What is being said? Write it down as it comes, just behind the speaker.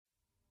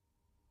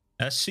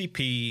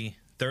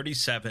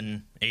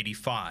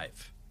SCP-3785,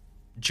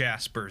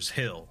 Jasper's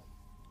Hill.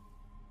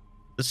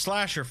 The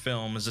slasher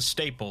film is a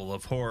staple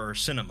of horror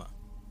cinema.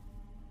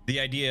 The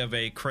idea of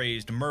a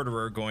crazed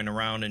murderer going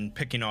around and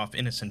picking off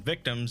innocent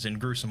victims in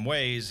gruesome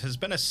ways has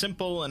been a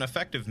simple and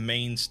effective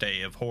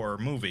mainstay of horror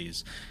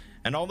movies,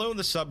 and although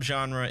the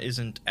subgenre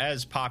isn't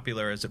as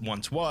popular as it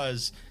once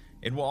was,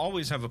 it will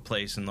always have a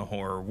place in the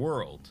horror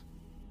world.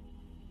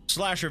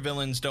 Slasher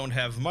villains don't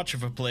have much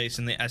of a place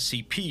in the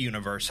SCP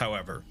universe,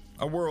 however,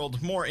 a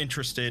world more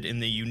interested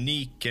in the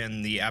unique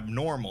and the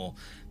abnormal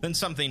than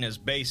something as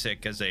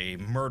basic as a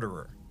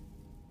murderer.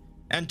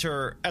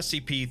 Enter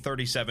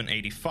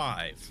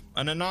SCP-3785,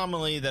 an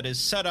anomaly that is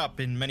set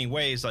up in many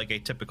ways like a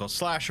typical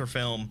slasher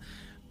film,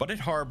 but it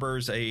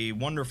harbors a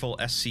wonderful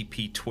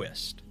SCP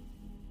twist.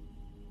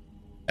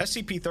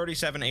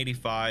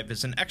 SCP-3785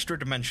 is an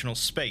extra-dimensional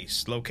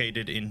space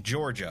located in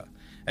Georgia,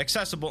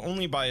 accessible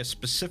only by a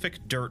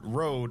specific dirt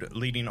road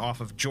leading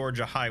off of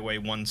Georgia Highway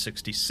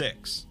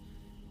 166.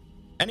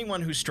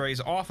 Anyone who strays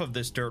off of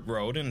this dirt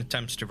road and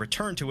attempts to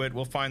return to it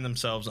will find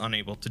themselves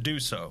unable to do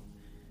so.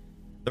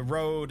 The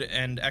road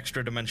and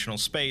extra-dimensional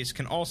space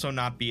can also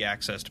not be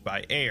accessed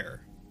by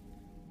air.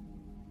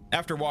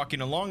 After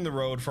walking along the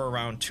road for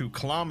around 2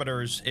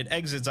 kilometers, it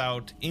exits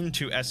out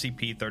into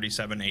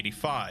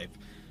SCP-3785,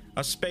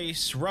 a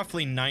space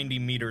roughly 90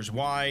 meters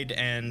wide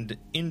and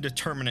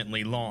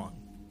indeterminately long.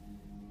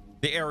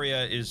 The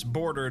area is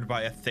bordered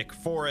by a thick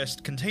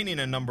forest containing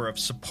a number of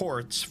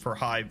supports for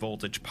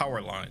high-voltage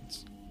power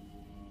lines.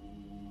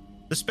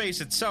 The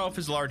space itself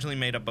is largely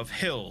made up of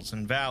hills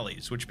and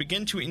valleys, which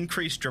begin to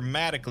increase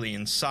dramatically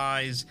in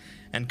size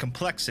and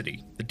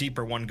complexity the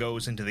deeper one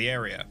goes into the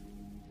area.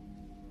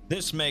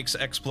 This makes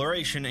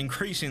exploration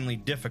increasingly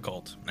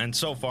difficult, and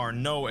so far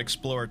no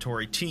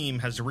exploratory team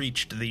has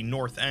reached the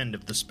north end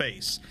of the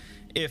space,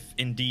 if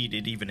indeed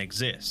it even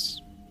exists.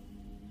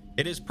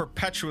 It is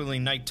perpetually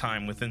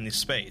nighttime within the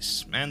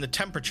space, and the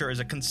temperature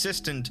is a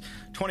consistent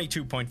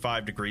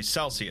 22.5 degrees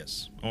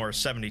Celsius, or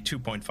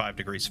 72.5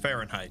 degrees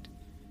Fahrenheit.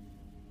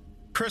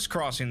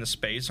 Crisscrossing the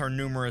space are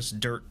numerous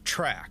dirt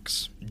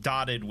tracks,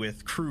 dotted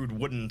with crude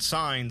wooden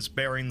signs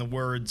bearing the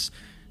words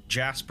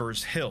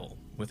Jasper's Hill,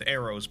 with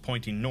arrows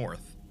pointing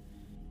north.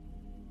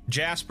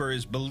 Jasper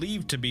is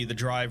believed to be the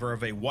driver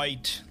of a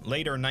white,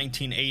 later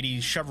 1980s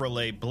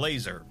Chevrolet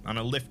Blazer on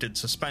a lifted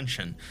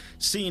suspension,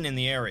 seen in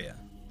the area.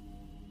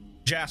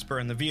 Jasper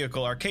and the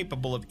vehicle are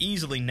capable of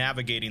easily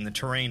navigating the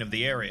terrain of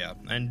the area,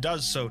 and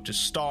does so to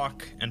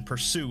stalk and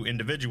pursue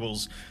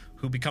individuals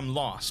who become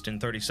lost in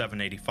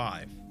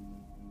 3785.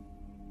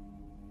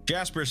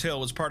 Jasper's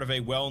Hill was part of a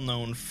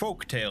well-known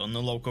folktale in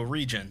the local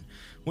region,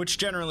 which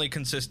generally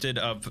consisted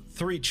of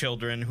 3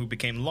 children who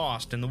became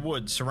lost in the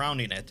woods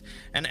surrounding it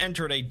and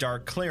entered a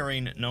dark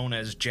clearing known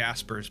as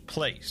Jasper's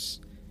Place.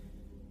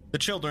 The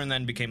children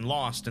then became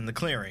lost in the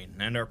clearing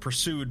and are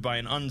pursued by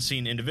an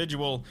unseen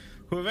individual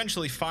who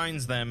eventually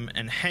finds them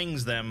and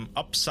hangs them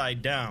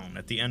upside down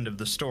at the end of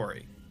the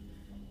story.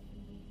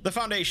 The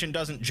Foundation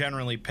doesn't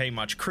generally pay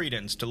much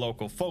credence to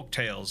local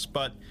folktales,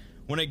 but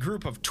when a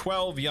group of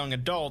 12 young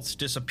adults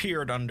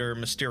disappeared under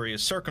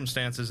mysterious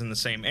circumstances in the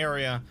same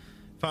area,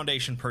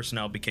 Foundation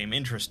personnel became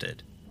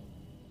interested.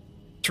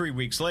 3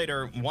 weeks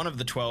later, one of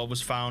the 12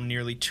 was found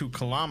nearly 2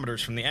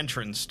 kilometers from the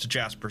entrance to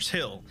Jasper's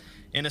Hill,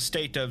 in a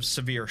state of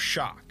severe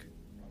shock.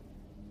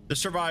 The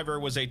survivor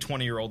was a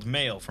 20-year-old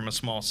male from a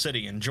small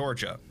city in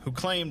Georgia, who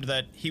claimed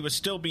that he was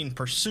still being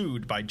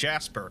pursued by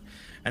Jasper,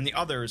 and the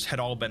others had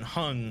all been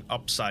hung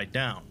upside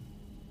down.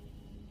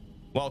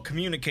 While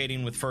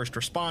communicating with first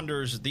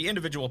responders, the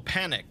individual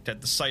panicked at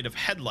the sight of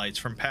headlights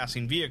from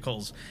passing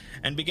vehicles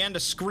and began to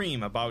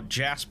scream about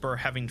Jasper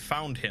having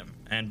found him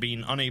and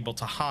being unable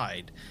to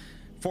hide,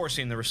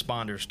 forcing the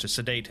responders to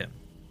sedate him.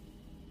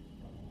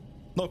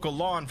 Local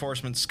law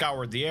enforcement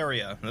scoured the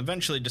area,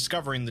 eventually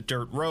discovering the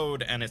dirt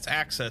road and its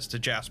access to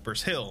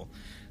Jasper's Hill,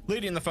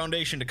 leading the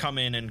Foundation to come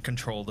in and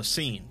control the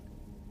scene.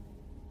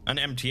 An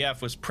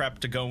MTF was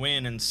prepped to go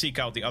in and seek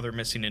out the other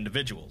missing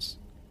individuals.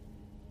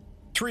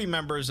 3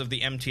 members of the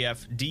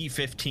MTF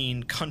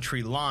D-15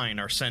 Country Line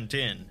are sent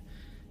in: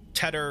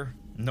 Tedder,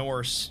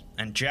 Norse,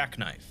 and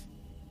Jackknife.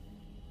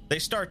 They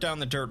start down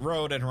the dirt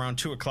road at around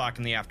 2 o'clock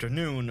in the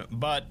afternoon,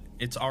 but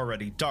it's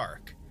already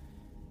dark.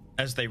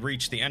 As they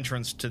reach the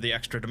entrance to the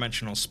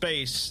extra-dimensional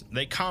space,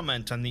 they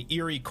comment on the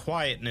eerie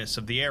quietness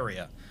of the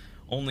area,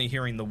 only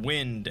hearing the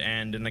wind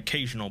and an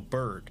occasional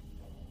bird.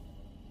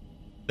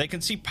 They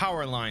can see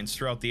power lines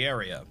throughout the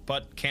area,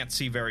 but can't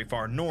see very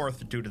far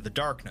north due to the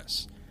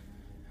darkness.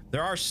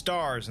 There are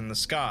stars in the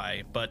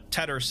sky, but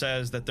Tedder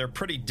says that they're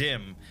pretty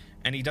dim,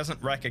 and he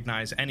doesn't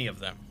recognize any of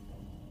them.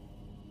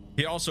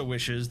 He also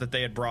wishes that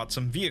they had brought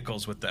some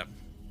vehicles with them.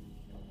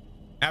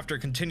 After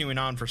continuing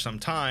on for some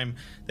time,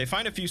 they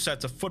find a few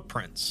sets of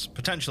footprints,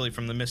 potentially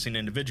from the missing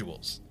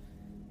individuals.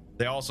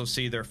 They also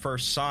see their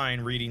first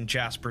sign reading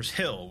Jasper's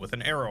Hill with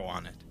an arrow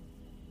on it.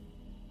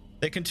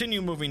 They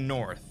continue moving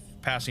north,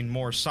 passing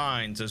more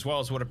signs as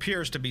well as what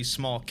appears to be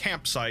small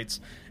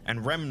campsites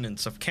and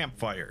remnants of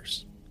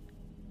campfires.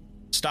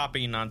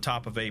 Stopping on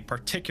top of a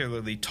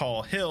particularly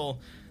tall hill,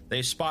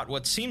 they spot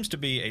what seems to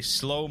be a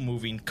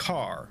slow-moving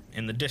car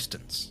in the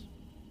distance.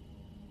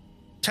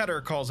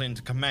 Tedder calls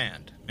into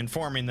command,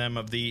 informing them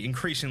of the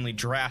increasingly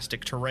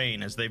drastic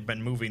terrain as they've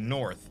been moving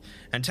north,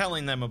 and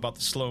telling them about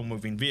the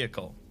slow-moving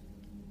vehicle.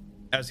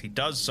 As he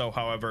does so,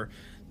 however,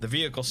 the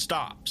vehicle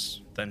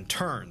stops, then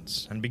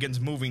turns, and begins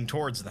moving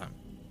towards them.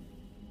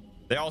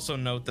 They also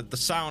note that the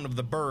sound of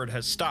the bird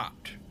has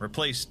stopped,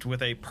 replaced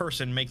with a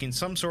person making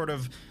some sort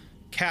of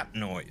cat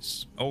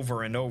noise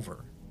over and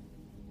over.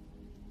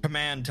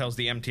 Command tells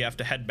the MTF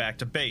to head back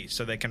to base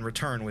so they can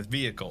return with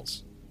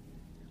vehicles.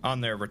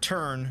 On their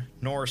return,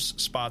 Norse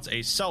spots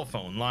a cell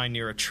phone lying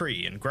near a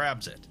tree and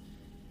grabs it.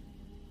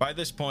 By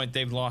this point,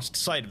 they've lost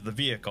sight of the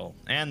vehicle,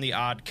 and the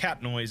odd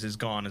cat noise is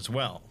gone as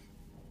well.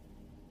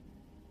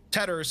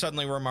 Tedder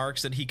suddenly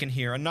remarks that he can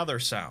hear another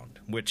sound,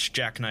 which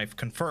Jackknife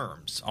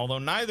confirms, although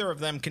neither of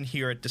them can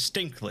hear it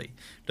distinctly,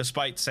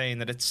 despite saying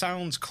that it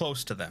sounds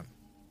close to them.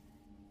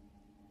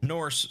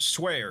 Norse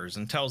swears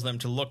and tells them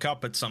to look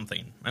up at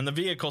something, and the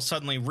vehicle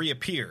suddenly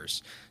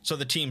reappears, so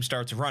the team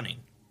starts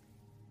running.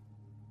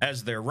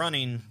 As they're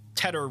running,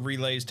 Tedder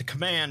relays to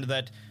Command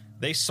that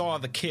they saw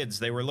the kids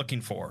they were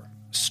looking for,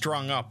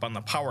 strung up on the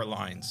power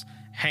lines,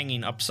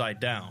 hanging upside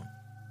down.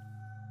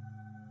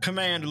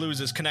 Command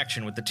loses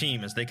connection with the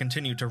team as they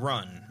continue to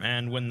run,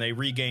 and when they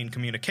regain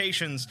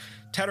communications,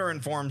 Tedder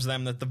informs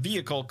them that the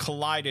vehicle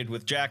collided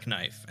with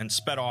Jackknife and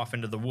sped off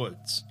into the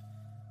woods.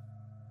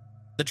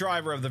 The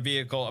driver of the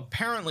vehicle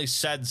apparently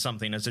said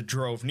something as it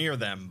drove near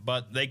them,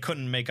 but they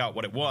couldn't make out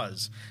what it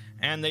was,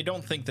 and they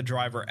don't think the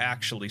driver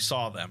actually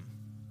saw them.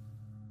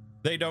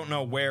 They don't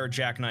know where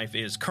Jackknife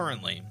is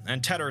currently,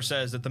 and Tedder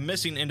says that the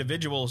missing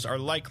individuals are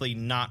likely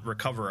not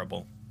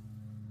recoverable.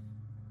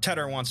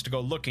 Tedder wants to go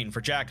looking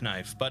for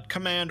Jackknife, but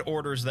Command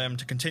orders them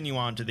to continue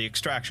on to the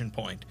extraction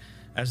point,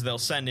 as they'll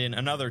send in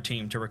another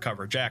team to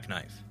recover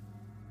Jackknife.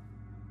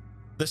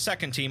 The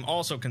second team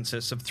also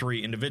consists of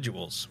 3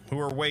 individuals, who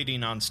are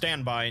waiting on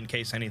standby in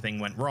case anything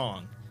went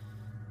wrong.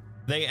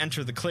 They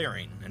enter the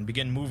clearing and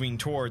begin moving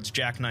towards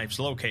Jackknife's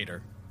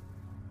locator.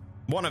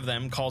 One of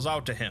them calls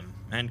out to him,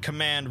 and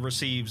Command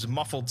receives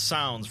muffled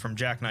sounds from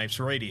Jackknife's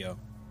radio.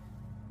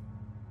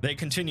 They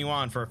continue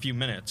on for a few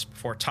minutes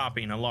before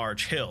topping a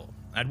large hill,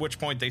 at which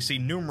point they see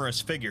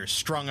numerous figures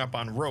strung up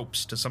on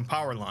ropes to some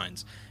power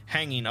lines,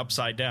 hanging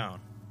upside down.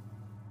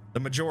 The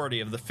majority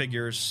of the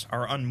figures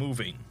are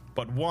unmoving,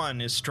 but one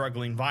is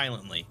struggling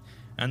violently,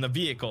 and the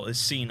vehicle is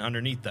seen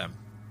underneath them.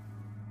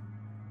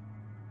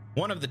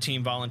 One of the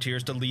team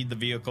volunteers to lead the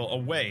vehicle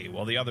away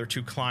while the other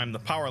 2 climb the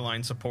power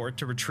line support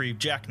to retrieve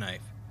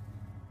Jackknife.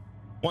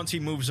 Once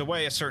he moves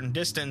away a certain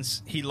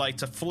distance, he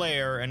lights a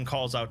flare and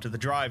calls out to the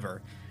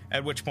driver,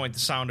 at which point the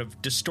sound of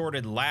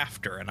distorted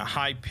laughter and a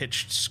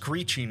high-pitched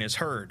screeching is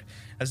heard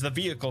as the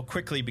vehicle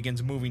quickly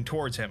begins moving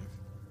towards him.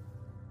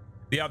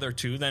 The other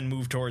 2 then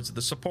move towards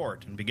the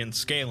support and begin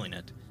scaling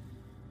it.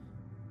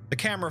 The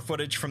camera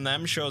footage from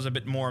them shows a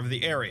bit more of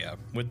the area,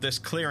 with this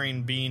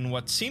clearing being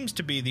what seems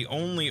to be the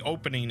only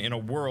opening in a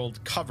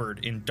world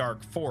covered in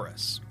dark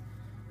forests.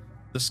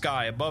 The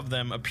sky above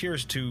them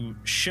appears to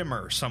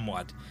shimmer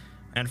somewhat,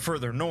 and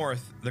further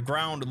north, the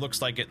ground looks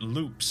like it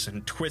loops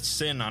and twists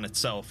in on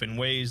itself in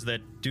ways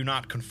that do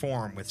not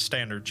conform with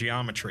standard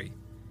geometry.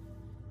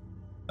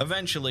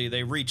 Eventually,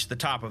 they reach the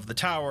top of the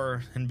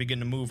tower and begin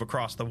to move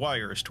across the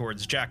wires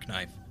towards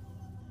Jackknife.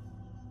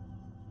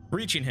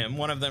 Reaching him,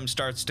 one of them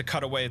starts to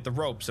cut away at the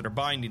ropes that are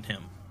binding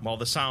him, while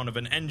the sound of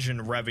an engine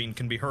revving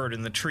can be heard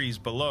in the trees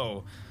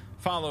below,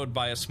 followed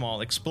by a small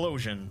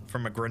explosion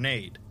from a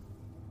grenade.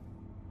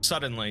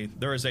 Suddenly,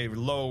 there is a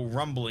low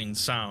rumbling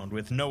sound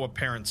with no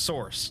apparent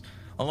source,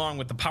 along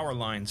with the power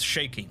lines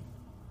shaking.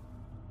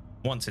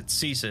 Once it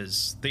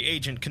ceases, the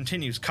agent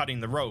continues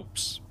cutting the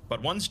ropes,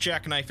 but once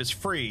Jackknife is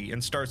free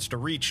and starts to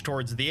reach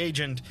towards the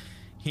agent,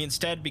 he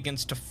instead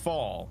begins to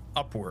fall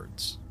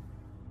upwards.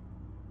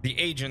 The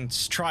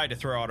agents try to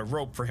throw out a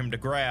rope for him to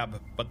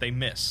grab, but they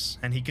miss,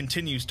 and he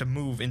continues to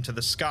move into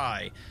the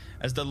sky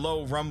as the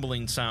low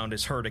rumbling sound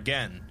is heard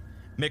again,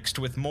 mixed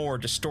with more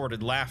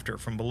distorted laughter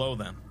from below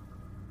them.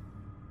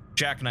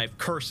 Jackknife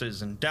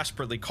curses and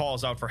desperately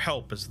calls out for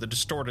help as the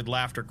distorted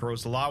laughter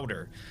grows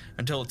louder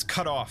until it's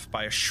cut off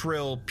by a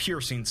shrill,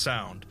 piercing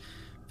sound,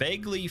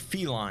 vaguely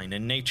feline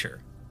in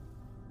nature.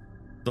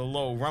 The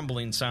low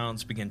rumbling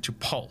sounds begin to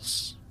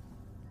pulse.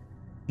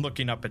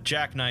 Looking up at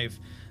Jackknife,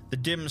 the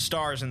dim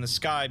stars in the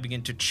sky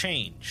begin to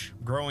change,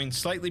 growing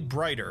slightly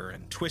brighter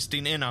and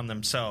twisting in on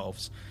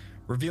themselves,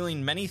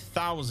 revealing many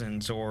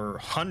thousands or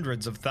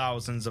hundreds of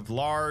thousands of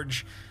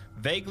large,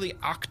 vaguely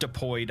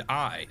octopoid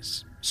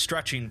eyes,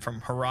 stretching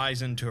from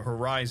horizon to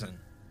horizon.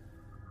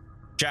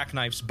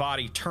 Jackknife's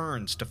body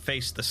turns to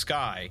face the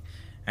sky,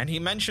 and he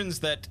mentions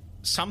that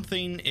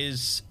something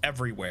is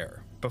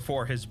everywhere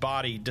before his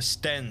body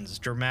distends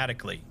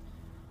dramatically.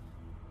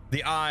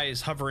 The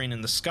eyes hovering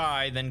in the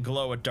sky then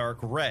glow a dark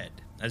red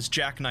as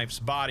Jackknife's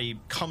body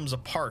comes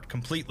apart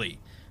completely,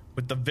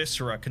 with the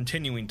viscera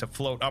continuing to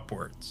float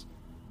upwards.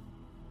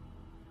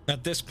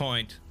 At this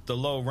point, the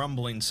low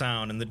rumbling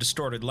sound and the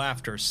distorted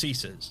laughter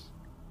ceases.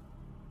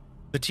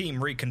 The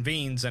team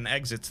reconvenes and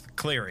exits the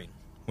clearing,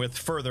 with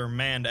further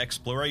manned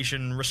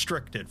exploration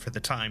restricted for the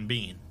time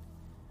being.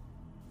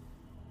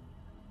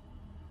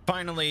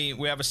 Finally,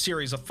 we have a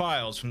series of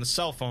files from the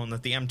cell phone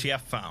that the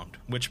MTF found,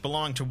 which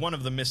belonged to one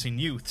of the missing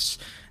youths,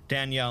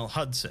 Danielle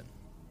Hudson.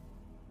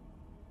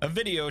 A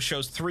video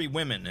shows 3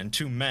 women and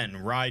 2 men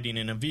riding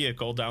in a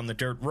vehicle down the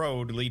dirt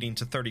road leading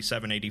to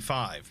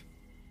 3785.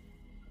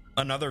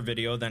 Another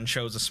video then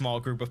shows a small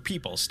group of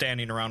people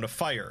standing around a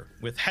fire,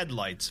 with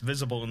headlights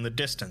visible in the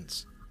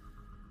distance.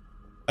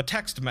 A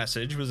text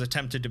message was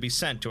attempted to be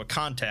sent to a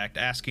contact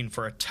asking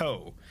for a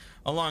tow,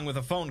 along with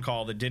a phone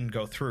call that didn't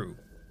go through.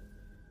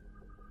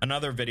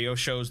 Another video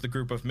shows the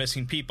group of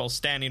missing people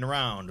standing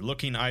around,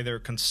 looking either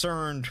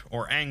concerned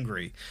or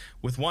angry,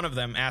 with one of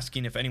them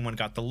asking if anyone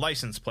got the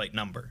license plate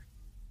number.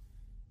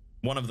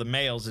 One of the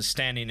males is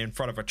standing in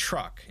front of a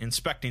truck,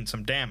 inspecting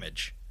some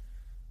damage.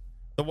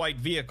 The white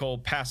vehicle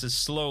passes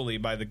slowly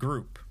by the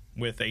group,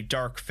 with a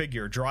dark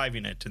figure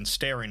driving it and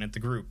staring at the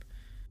group.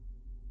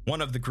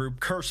 One of the group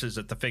curses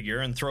at the figure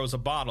and throws a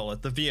bottle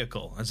at the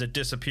vehicle as it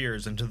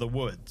disappears into the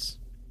woods.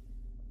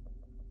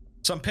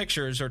 Some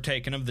pictures are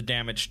taken of the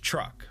damaged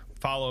truck,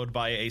 followed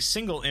by a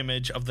single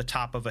image of the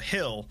top of a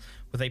hill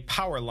with a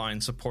power line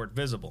support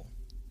visible.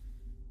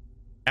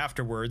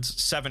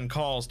 Afterwards, 7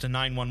 calls to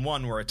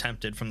 911 were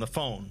attempted from the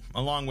phone,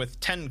 along with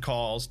 10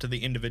 calls to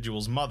the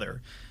individual's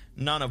mother,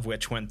 none of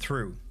which went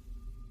through.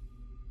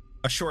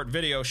 A short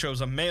video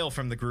shows a male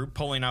from the group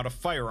pulling out a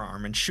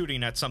firearm and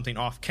shooting at something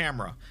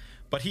off-camera,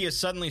 but he is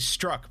suddenly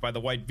struck by the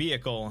white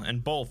vehicle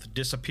and both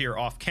disappear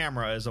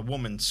off-camera as a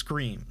woman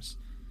screams.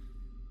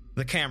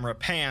 The camera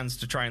pans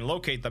to try and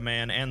locate the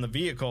man and the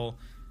vehicle,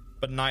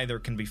 but neither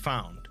can be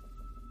found.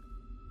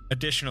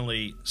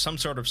 Additionally, some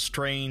sort of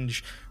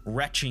strange,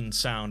 retching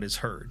sound is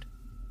heard.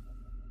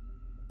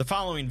 The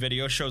following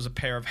video shows a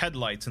pair of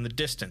headlights in the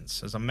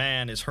distance as a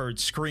man is heard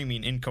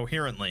screaming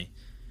incoherently.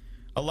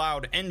 A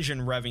loud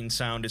engine revving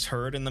sound is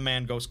heard and the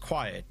man goes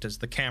quiet as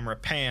the camera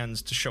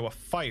pans to show a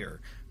fire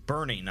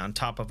burning on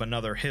top of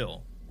another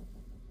hill.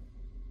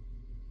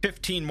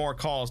 15 more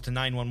calls to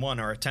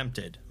 911 are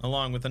attempted,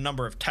 along with a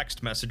number of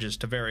text messages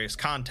to various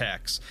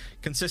contacts,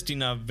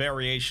 consisting of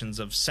variations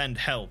of send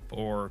help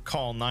or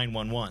call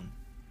 911.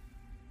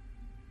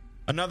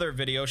 Another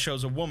video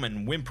shows a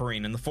woman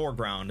whimpering in the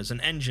foreground as an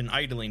engine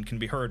idling can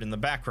be heard in the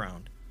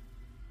background.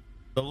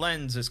 The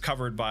lens is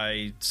covered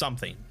by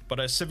something, but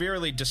a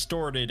severely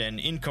distorted and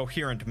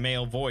incoherent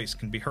male voice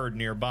can be heard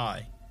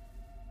nearby.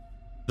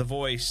 The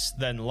voice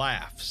then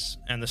laughs,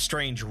 and the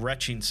strange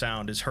retching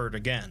sound is heard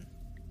again.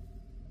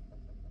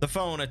 The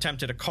phone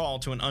attempted a call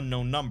to an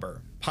unknown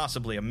number,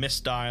 possibly a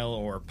misdial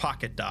or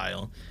pocket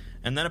dial,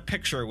 and then a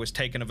picture was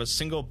taken of a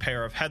single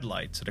pair of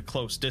headlights at a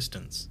close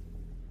distance.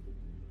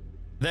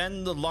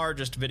 Then the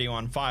largest video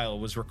on file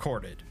was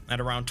recorded,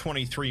 at around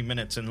 23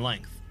 minutes in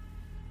length.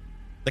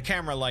 The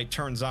camera light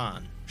turns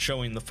on,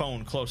 showing the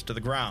phone close to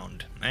the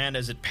ground, and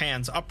as it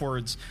pans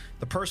upwards,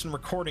 the person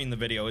recording the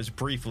video is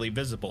briefly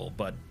visible,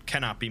 but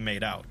cannot be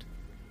made out.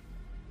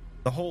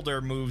 The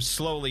holder moves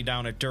slowly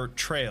down a dirt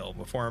trail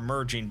before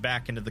emerging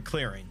back into the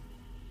clearing.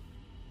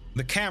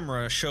 The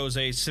camera shows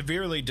a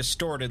severely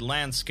distorted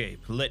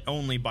landscape lit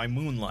only by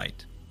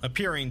moonlight,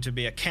 appearing to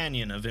be a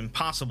canyon of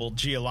impossible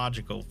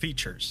geological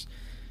features.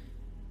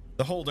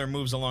 The holder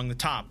moves along the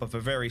top of a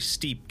very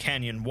steep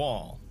canyon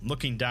wall,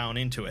 looking down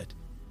into it.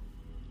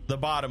 The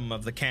bottom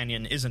of the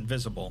canyon isn't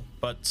visible,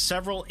 but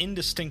several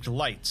indistinct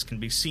lights can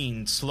be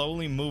seen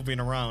slowly moving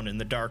around in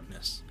the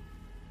darkness.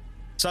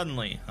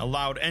 Suddenly, a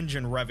loud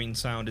engine revving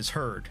sound is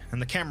heard,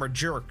 and the camera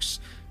jerks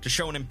to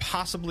show an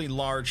impossibly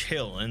large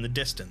hill in the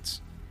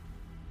distance.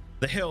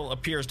 The hill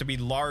appears to be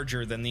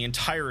larger than the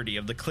entirety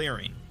of the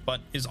clearing, but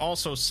is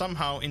also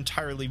somehow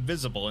entirely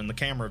visible in the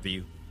camera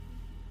view.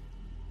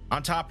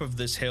 On top of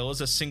this hill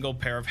is a single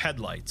pair of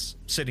headlights,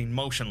 sitting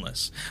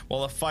motionless,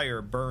 while a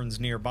fire burns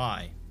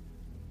nearby.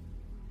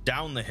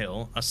 Down the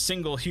hill, a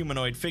single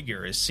humanoid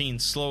figure is seen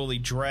slowly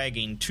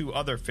dragging 2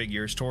 other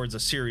figures towards a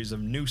series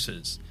of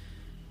nooses.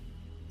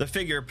 The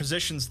figure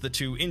positions the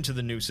 2 into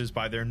the nooses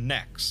by their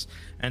necks,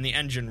 and the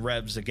engine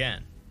revs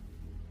again.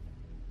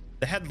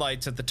 The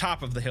headlights at the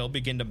top of the hill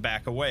begin to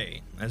back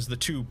away, as the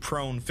 2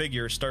 prone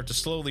figures start to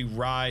slowly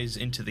rise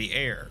into the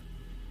air.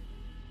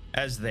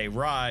 As they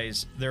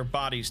rise, their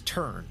bodies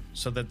turn,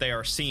 so that they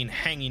are seen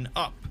hanging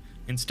up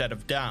instead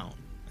of down,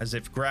 as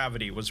if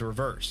gravity was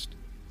reversed.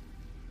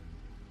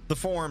 The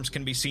forms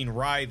can be seen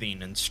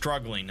writhing and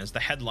struggling as the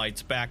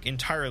headlights back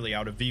entirely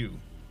out of view.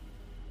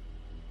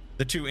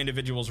 The 2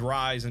 individuals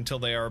rise until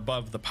they are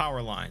above the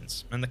power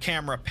lines, and the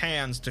camera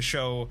pans to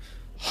show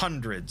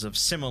hundreds of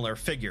similar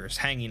figures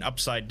hanging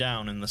upside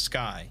down in the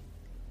sky.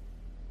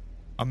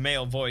 A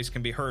male voice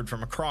can be heard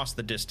from across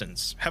the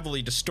distance,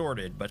 heavily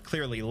distorted but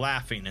clearly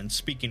laughing and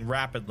speaking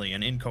rapidly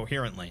and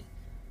incoherently.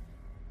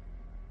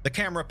 The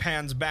camera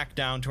pans back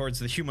down towards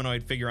the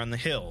humanoid figure on the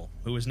hill,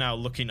 who is now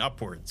looking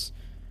upwards.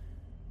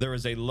 There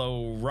is a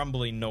low,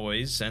 rumbling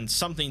noise, and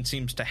something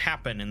seems to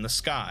happen in the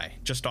sky,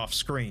 just off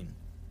screen.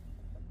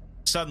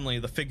 Suddenly,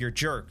 the figure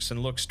jerks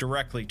and looks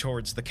directly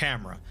towards the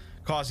camera,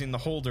 causing the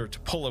holder to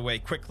pull away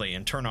quickly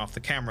and turn off the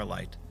camera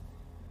light.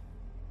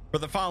 For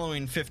the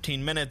following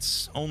 15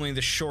 minutes, only the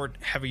short,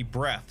 heavy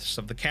breaths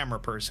of the camera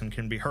person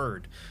can be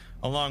heard,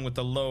 along with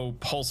the low,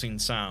 pulsing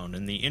sound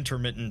and the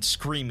intermittent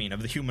screaming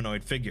of the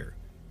humanoid figure.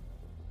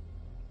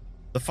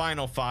 The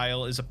final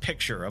file is a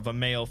picture of a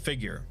male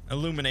figure,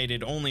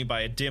 illuminated only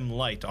by a dim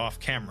light off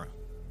camera.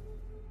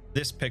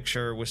 This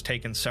picture was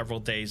taken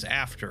several days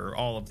after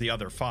all of the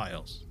other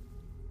files.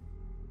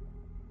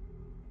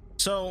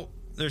 So,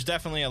 there's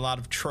definitely a lot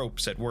of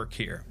tropes at work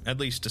here, at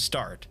least to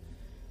start.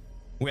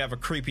 We have a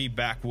creepy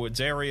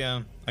backwoods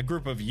area, a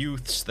group of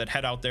youths that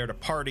head out there to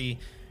party,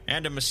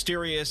 and a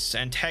mysterious,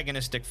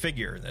 antagonistic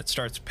figure that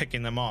starts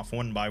picking them off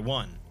one by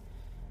one.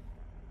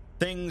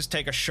 Things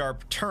take a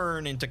sharp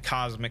turn into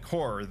cosmic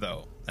horror,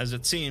 though, as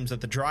it seems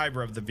that the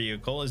driver of the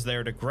vehicle is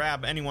there to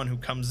grab anyone who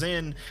comes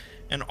in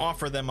and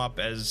offer them up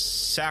as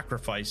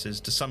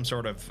sacrifices to some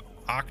sort of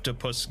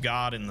octopus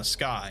god in the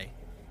sky.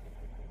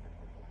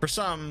 For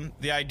some,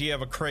 the idea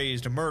of a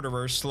crazed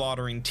murderer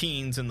slaughtering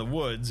teens in the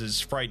woods is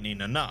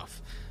frightening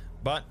enough,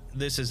 but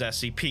this is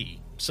SCP,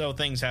 so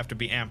things have to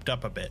be amped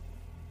up a bit.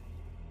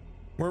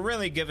 We're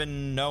really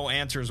given no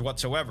answers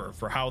whatsoever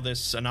for how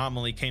this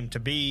anomaly came to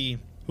be,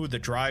 who the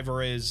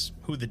driver is,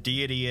 who the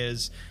deity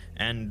is,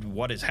 and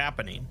what is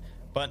happening,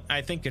 but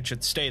I think it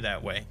should stay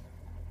that way.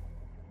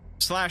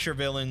 Slasher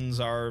villains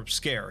are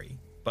scary,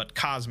 but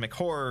cosmic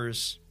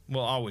horrors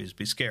will always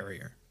be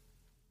scarier.